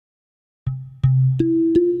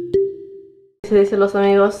se dice los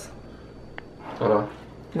amigos? Hold on.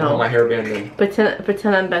 No. My hairband in.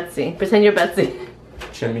 Pretend I'm Betsy. Pretend you're Betsy.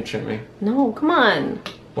 Shimmy, shimmy. No, come on.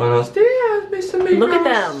 Buenos dias, mis amigos. Look at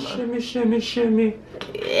them. Shimmy, shimmy, shimmy.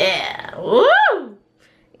 Yeah. Woo!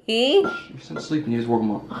 E? You're still sleeping, you just woke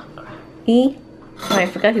him up. E? Oh, I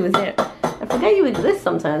forgot he was there. I forgot you exist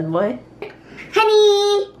sometimes, boy.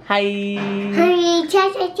 Honey! Hi. Honey,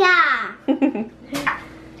 cha-cha-cha!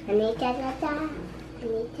 Honey, cha-cha-cha!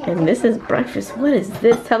 And this is breakfast. What is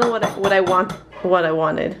this? Tell them what I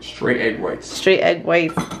wanted. Straight egg whites. Straight egg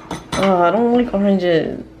whites. Oh, I don't like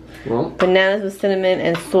oranges. Well, Bananas with cinnamon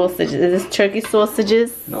and sausages. Is this turkey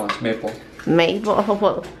sausages? no, it's maple. Maple. Oh,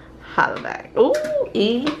 well, holla back. Ooh,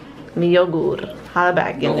 E. Mi yogur. Holla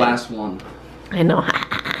back. The last one. I know.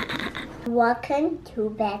 Welcome to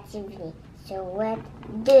Betsy V. So let's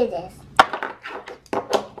do this.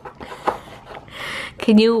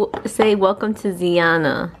 Can you say welcome to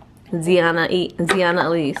Ziana? Ziana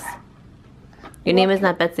Elise. Your name is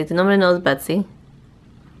not Betsy. Nobody knows Betsy.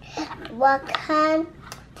 Welcome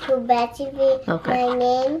to Betsy V. Okay. My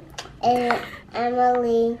name is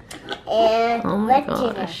Emily and Oh my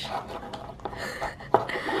Betsy. gosh.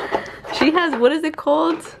 She has, what is it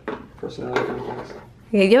called? Personality complex.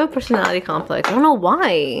 Yeah, you have a personality complex. I don't know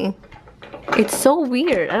why. It's so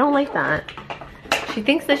weird. I don't like that. She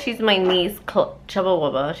thinks that she's my niece, Chubba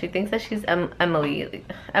Wubba. She thinks that she's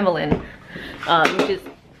Emmeline, which is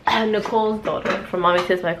Nicole's daughter. From Mommy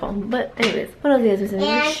Says My Call. But anyways, what else is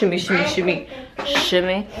this? Shimmy, shimmy, shimmy,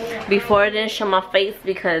 shimmy. Before I didn't show my face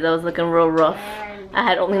because I was looking real rough. I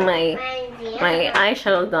had only my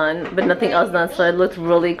eyeshadow done, but nothing else done, so it looked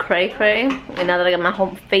really cray-cray. And now that I got my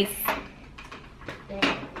whole face,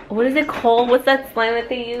 what is it called? What's that slang that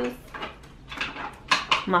they use?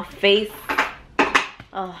 My face.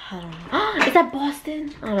 Oh, I don't know. Is that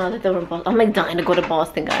Boston? I don't know that they were in Boston. I'm like dying to go to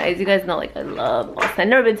Boston, guys. You guys know, like, I love Boston. I've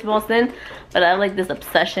never been to Boston, but I have like this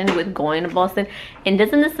obsession with going to Boston. And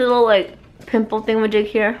doesn't this little like pimple thingamajig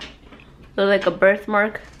here look like a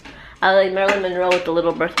birthmark? I like Marilyn Monroe with the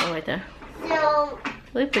little birthmark right there. So,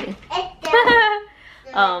 Really pretty.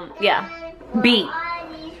 Yeah. Beat.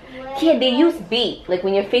 Yeah, they use beat. Like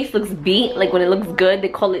when your face looks beat, like when it looks good, they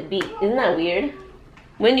call it beat. Isn't that weird?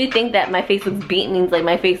 When you think that my face looks beat means like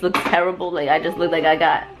my face looks terrible, like I just look like I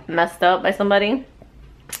got messed up by somebody.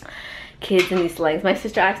 Kids in these slangs. My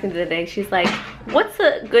sister asked me the other day, she's like, what's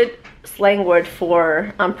a good slang word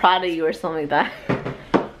for I'm proud of you or something like that?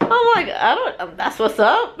 I'm like, I don't, that's what's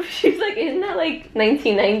up. She's like, isn't that like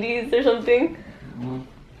 1990s or something?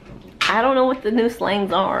 I don't know what the new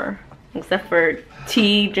slangs are, except for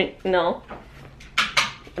tea, drink, you know.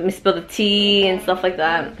 Let me spill the tea and stuff like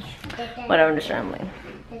that. Whatever, I'm just rambling.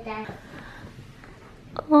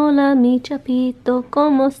 Hola, mi chapito,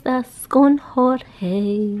 ¿cómo estás con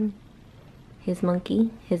Jorge? His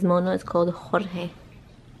monkey, his mono is called Jorge.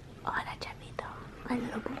 Hola, chapito, my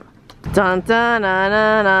little boo. Dun dun dun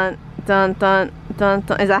dun dun dun dun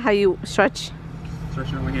dun. Is that how you stretch?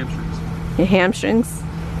 Stretching out my hamstrings. Your hamstrings?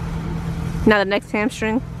 Now the next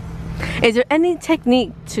hamstring. Is there any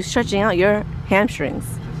technique to stretching out your hamstrings?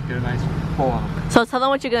 Just get a nice pull on them. So tell them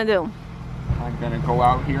what you're gonna do. I'm gonna go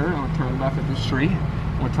out here, I'm gonna turn left at the street.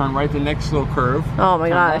 I'm gonna turn right at the next little curve. Oh my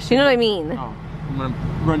gosh, you know what I mean? Oh, I'm gonna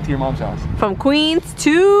run to your mom's house. From Queens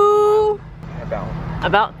to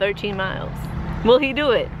About. 13 miles. Will he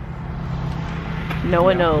do it? No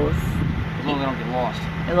one knows. As long as I don't get lost.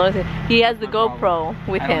 As long as he has the GoPro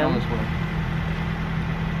with I don't know him. this way.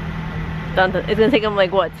 Dun, dun. It's gonna take him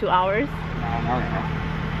like what, 2 hours? No, an hour and a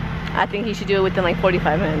half. I think he should do it within like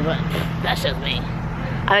 45 minutes, but that's just me.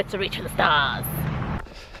 I like to reach for the stars.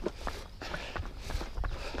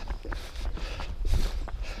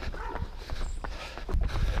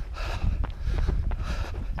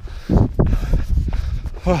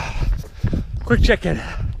 Quick check-in.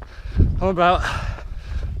 I'm about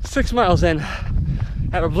 6 miles in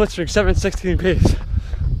at a blistering 7:16 pace.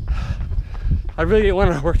 I really didn't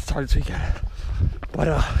want to work this hard this weekend, but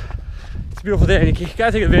it's a beautiful day and you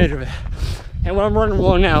gotta take advantage of it. And what I'm running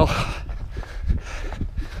along now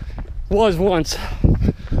was once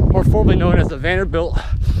more formerly known as the Vanderbilt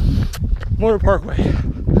Motor Parkway.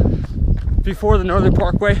 Before the Northern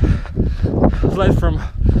Parkway led from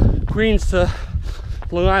Queens to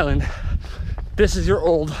Long Island, this is your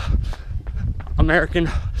old American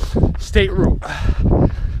state route.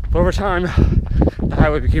 But over time, the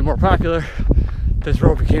highway became more popular, this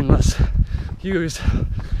road became less used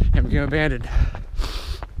and became abandoned.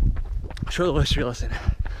 Short history lesson.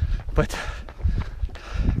 But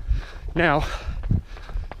now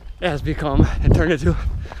it has become and turned into,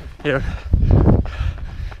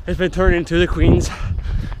 it's been turned into the Queens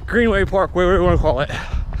Greenway Parkway, whatever you want to call it.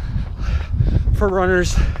 For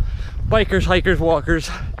runners, bikers, hikers, walkers,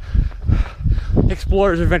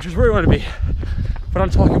 explorers, adventurers, where you want to be. But I'm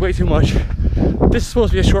talking way too much. This is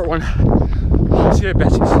supposed to be a short one. See you at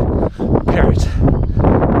Betsy's. Parents.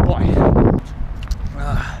 Bye.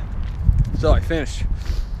 So I finished.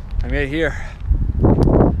 I made it here.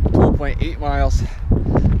 12.8 miles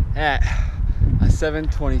at a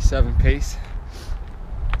 7:27 pace.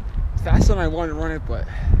 Faster than I wanted to run it, but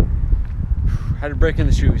had to break in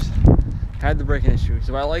the shoes. Had to break in the shoes.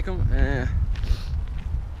 Do I like them?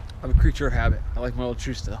 I'm a creature of habit. I like my old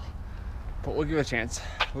shoes still. But we'll give it a chance.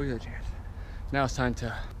 We'll give it a chance. Now it's time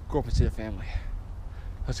to go up and see the family.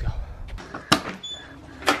 Let's go.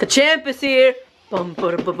 The champ is here. Bum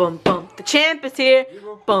ba da bum bum. The champ is here.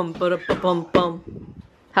 Bum ba da bum bum.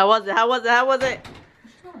 How was it? How was it? How was it?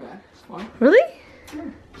 It's not bad. It's fun. Really?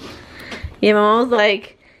 Yeah, my mom was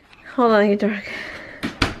like, hold on, you're dark.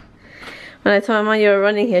 When I told my mom you were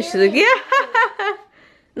running here, she's like, yeah.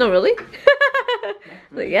 No, really?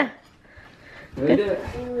 Like, yeah. They did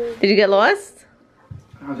it. Did you get lost?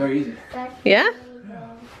 That was very easy. Yeah?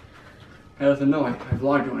 I let them know. I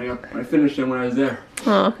vlogged it when I finished it when I was there.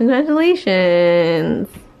 Oh, congratulations.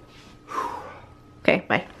 Okay,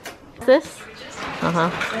 bye. What's this? Uh-huh.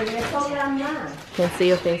 Can't see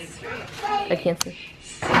your face. I can't see.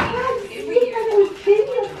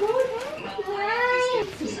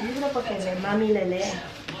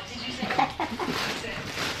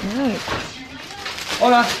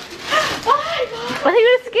 Hola. I think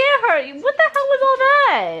you're gonna scare her. What the hell was all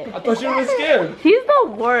that? I thought you were scared. He's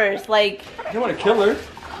the worst. Like, I didn't want to kill her.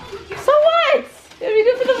 so what? It'd be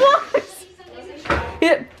good for the vlogs.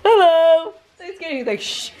 Yeah. Hello. So scared. He's like,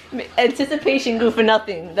 shh. Anticipation grew for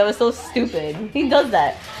nothing. That was so stupid. He does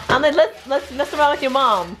that. I'm like, let's mess around with your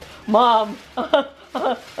mom. Mom.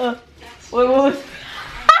 What?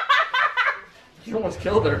 You almost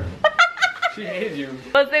killed her. She hated you.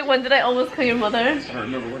 I was like, when did I almost kill your mother? I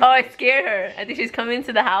don't remember. Oh, I scared her. I think she's coming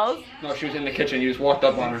into the house. No, she was in the kitchen. You just walked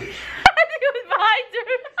up on her. I think it was behind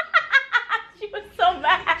her. She was so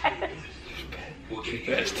mad. She's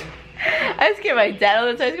pissed. I scare my dad all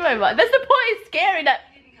the time. I scare my mom. That's the point. It's scary. That.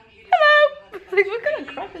 Hello. Like, what kind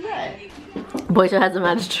of crap is that? BOYTOY has a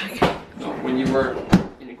magic trick. No, when you were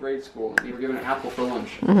in grade school, you were given an apple for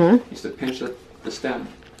lunch. Mm-hmm. You used to pinch the stem.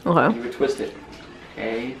 Okay. And you would twist it.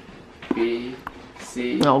 A, B,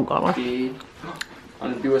 C, Oh God. D.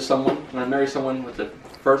 I'm gonna be with someone. I'm gonna marry someone with her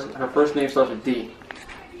first name starts with D.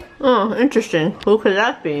 Oh, interesting. Who could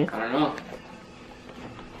that be? I don't know.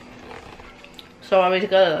 So are we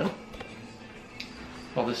together then?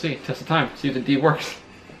 Well, let's see. Test the time. See if the D works.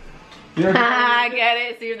 I get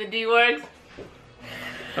it. See if the D works.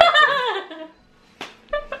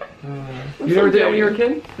 You never did it when you were a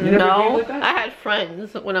kid? You never No, gamed like that? I had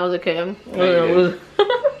friends when I was a kid. No,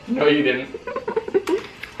 No, you didn't.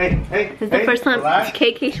 Hey, This is the first time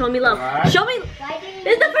KK showing me love. Relax. Show me.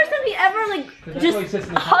 This is the first time he ever like that's why he sits just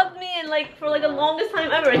in the hugged me and like for like the longest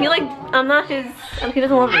time ever. He like I'm not his. He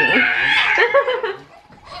doesn't love me.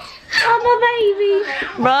 Oh my baby,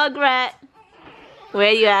 Rugrat.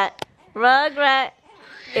 Where you at, Rugrat?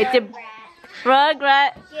 It's a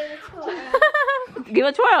Rugrat. Give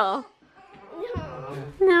a twirl.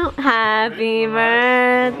 No. Happy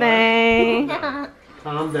birthday.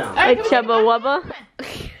 Calm down. A chubba wubba.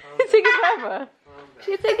 It's taking forever.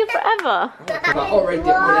 She's taking forever. Oh, right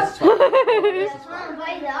there. Oh, that's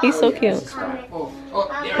fine. He's so cute.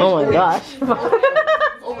 There Oh my gosh.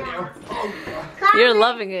 Over there. You're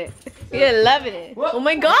loving it. You're loving it. Oh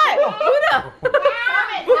my god. Buddha.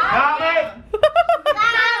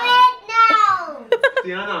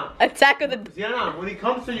 Sienna, Attack of the. Sienna, when he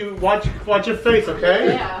comes to you, watch your face,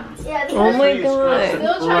 okay? Yeah. Oh my god.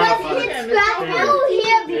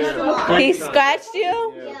 He scratched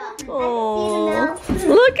you? Yeah. Oh.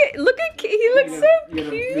 Look at he looks so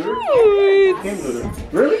cute.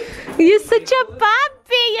 Really? You're such a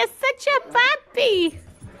puppy. You're such a puppy.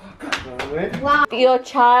 You're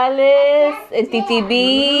Charles and TTB.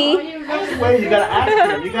 Wait, you gotta ask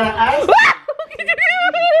him. You gotta ask him.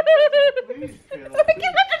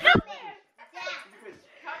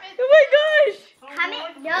 Oh my gosh!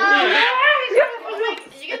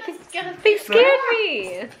 They scared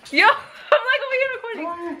me! Yo! I'm like over here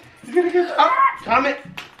recording. You gotta get up. Comment.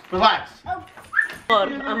 Relax.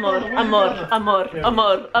 Amor.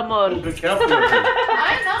 Be careful. I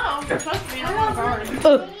know. Trust me, I'm not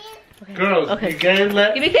guard. Girls, Okay. you can't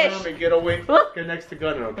let Give me a kiss. Tommy get away. What? Get next to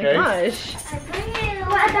Gunner, Oh my okay? gosh.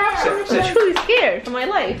 I'm truly scared for my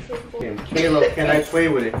life. Okay, Caleb, can I play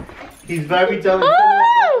with it? He's very delicate.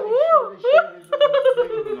 Oh!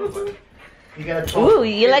 You gotta talk. Ooh,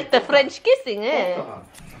 you like the French kissing, eh?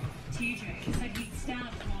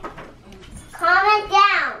 Calm it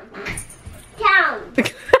down. Down.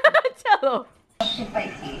 Tell him.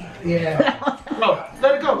 Yeah. Go.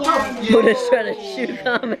 Let it go. Go. Buddha's trying to shoot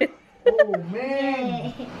Comet. Oh,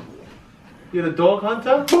 man. You're the dog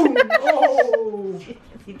hunter? Boom. Oh.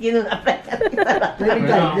 Very tight.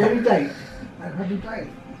 Very tight. Very tight.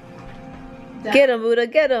 Get him, Buddha,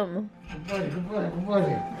 get him. Good buddy. Good buddy. Good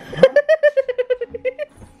buddy.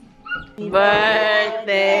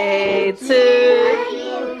 Birthday to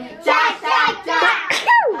you. Cha cha cha.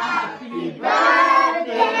 Happy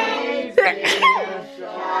birthday to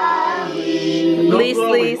Charlie. No Lease,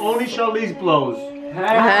 blowing. lease. Only Charlize blows.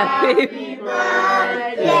 Happy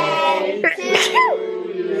Birthday to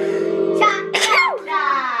you. Cha cha cha.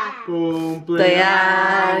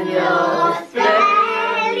 Cumpleaños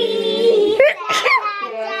Feliz.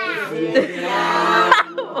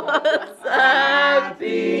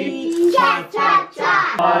 happy. Cha cha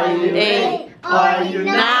cha. Are you Eight. Are you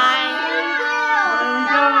Nine.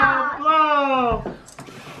 Blow.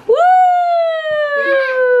 Woo!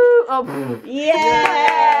 Oh, yeah!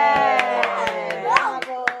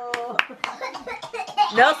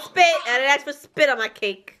 No spit. I didn't ask for spit on my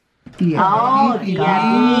cake. Oh,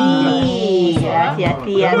 tía Mi. Gracias,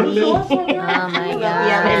 tía Mi. Oh my god.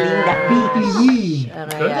 Tía Melinda. Oh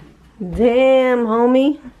my god. Damn,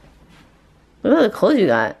 homie. Look at the clothes you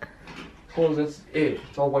got. Clothes, that's it.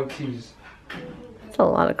 It's all white tees. That's a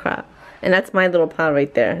lot of crap. And that's my little pile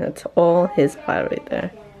right there. That's all his pile right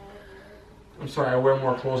there. I'm sorry, I wear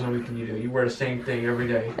more clothes than you do. You wear the same thing every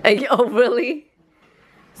day. Oh, really?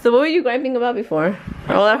 So what were you griping about before?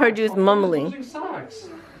 All I heard you was mumbling. Using socks.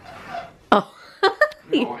 Oh.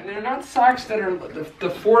 No, and they're not socks that are the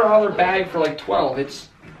 $4 bag for like 12. It's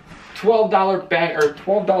 $12 bag or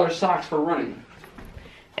 $12 socks for running.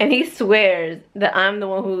 And he swears that I'm the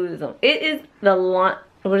one who loses them. It is the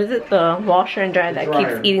what is it? The washer and dryer that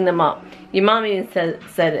dryer. keeps eating them up. Your mom even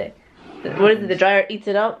said it. What is it? The dryer eats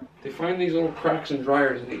it up? They find these little cracks in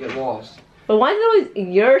dryers and they get lost. But why is it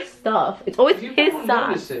always your stuff? It's always You his don't socks.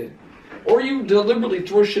 notice it. Or you deliberately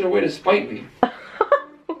throw shit away to spite me.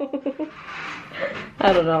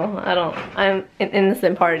 I don't know. I'm an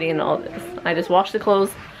innocent party in all this. I just wash the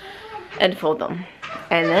clothes and fold them.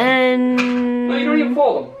 And then... No, you don't even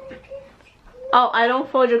fold them. Oh, I don't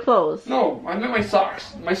fold your clothes. No, I meant my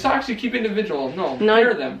socks. My socks you keep individual. No, No,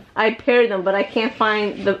 pair them. I pair them, but I can't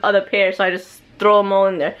find the other pair, so I just throw them all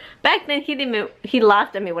in there. Back then, he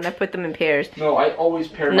laughed at me when I put them in pairs. No, I always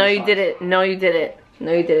pair No, my you socks. did it. No, you did it.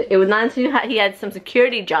 No, you did it. It was not until he had some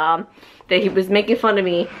security job that he was making fun of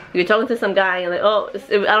me. You were talking to some guy, and like, oh,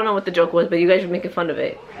 I don't know what the joke was, but you guys were making fun of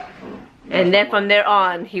it. And then from there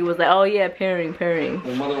on, he was like, oh yeah, pairing.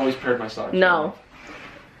 My mother always paired my socks. No.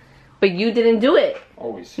 But you didn't do it.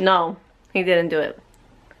 Always. No, he didn't do it.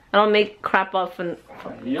 I don't make crap up from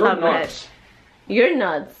You're top of my head. nuts. You're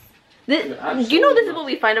nuts. This, you know this is what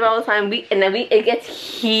we find about all the time. It gets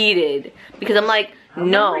heated because I'm like, Her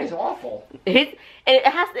no. memory's awful. It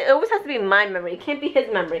always has to be my memory. It can't be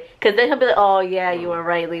his memory because then he'll be like, oh yeah, you were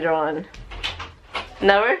right later on.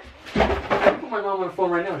 Never? I put my mom on the phone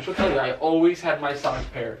right now. She'll tell you I always had my socks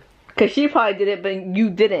paired. Because she probably did it, but you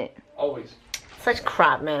didn't. Always. Such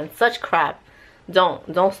crap, man. Such crap.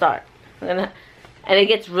 Don't start. And it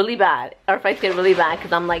gets really bad. Our fights get really bad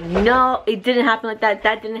because I'm like, no, it didn't happen like that.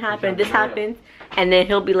 That didn't happen. This happened. And then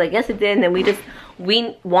he'll be like, yes, it did. And then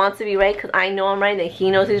we want to be right because I know I'm right and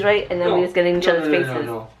he knows he's right. And then we just get in each other's faces.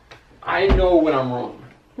 No. I know when I'm wrong.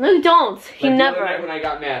 No, you don't. He Like never. The other night when I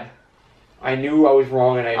got mad, I knew I was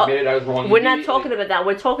wrong and I admitted I was wrong. We're not talking about that.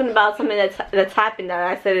 We're talking about something that's happened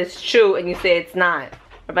that I said is true and you say it's not.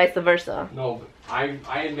 Or vice versa. No, but I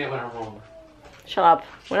admit when I'm wrong. Shut up.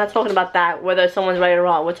 We're not talking about that, whether someone's right or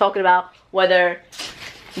wrong. We're talking about whether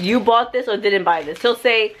you bought this or didn't buy this. He'll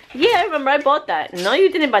say, yeah, I remember I bought that. No,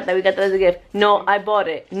 you didn't buy that. We got that as a gift. No, I bought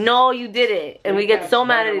it. No, you didn't. And we get so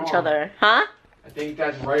mad at each other. Huh? I think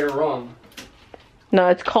that's right or wrong. No,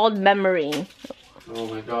 it's called memory. Oh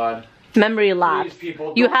my god. Memory lapse. These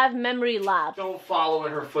people You have memory lapse. don't follow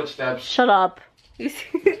in her footsteps. Shut up. He's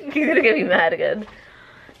gonna get me mad again.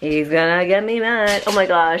 He's gonna get me mad. Oh my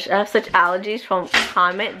gosh, I have such allergies from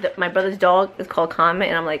Comet. My brother's dog is called Comet,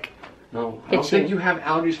 and I'm like, No, I don't think you have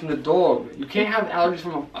allergies from the dog. You can't have allergies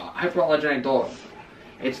from a hyperallergenic dog.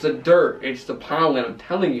 It's the dirt. It's the pollen. I'm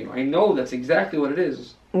telling you. I know that's exactly what it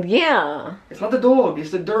is. yeah. It's not the dog.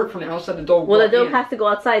 It's the dirt from the outside the dog. Well, the brought dog in. has to go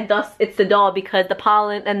outside, thus it's the dog because the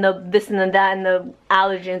pollen and the this and the that and the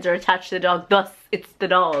allergens are attached to the dog, thus it's the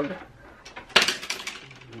dog.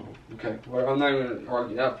 Okay, well, I'm not even gonna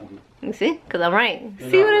argue that point. You see? Because I'm right. You're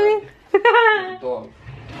See not what I mean? right. Dog.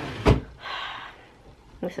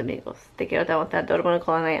 Mis amigos, te quiero aguantar. Don't want to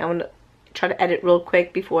call tonight. I'm gonna try to edit real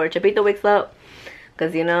quick before Chapito wakes up,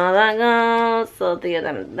 cause you know how that goes. So te quiero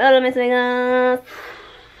aguantar, mis amigos.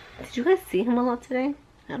 Did you guys see him a lot today?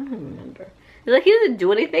 I don't even remember. It's like he doesn't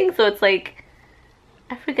do anything, so it's like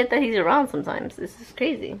I forget that he's around sometimes. This is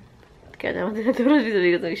crazy. Te quiero aguantar todos mis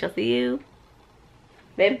amigos. We shall see you,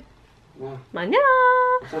 babe. Yeah.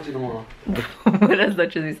 Mañana. Talk to you tomorrow. Buenas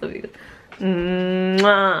noches, mis amigos.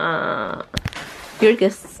 Mwah. Your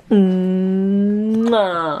kiss. Mwah.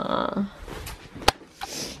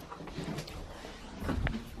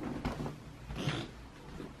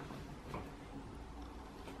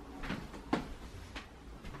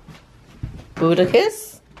 Buddha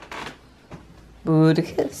kiss. Buddha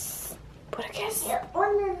kiss. Buddha kiss. You're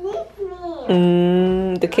underneath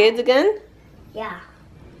me. The kids again? Yeah.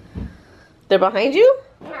 They're behind you?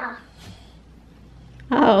 Yeah.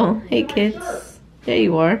 Oh, hey kids. There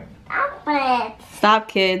you are. Stop it. Stop,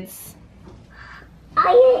 kids.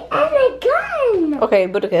 Are you and a gun? Okay,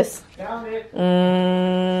 Buddha kiss. Found it.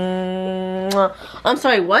 I'm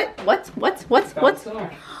sorry, what? What?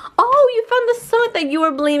 Sock. Oh, you found the sock that you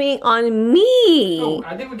were blaming on me. No,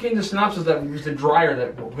 I think we came to synopsis that it was the dryer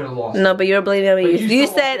that we could have lost. No, but you were blaming on me. But You still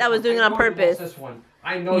said lost I was this doing it one. on I know you purpose. lost this one.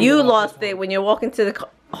 I know You lost this it one. when you're walking to the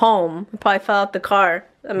home. You probably fell out the car.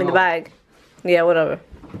 I mean, the No. bag. Yeah, whatever.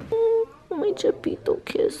 My Chapito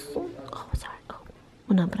kiss. Oh, sorry. Oh,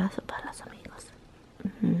 un abrazo para los amigos.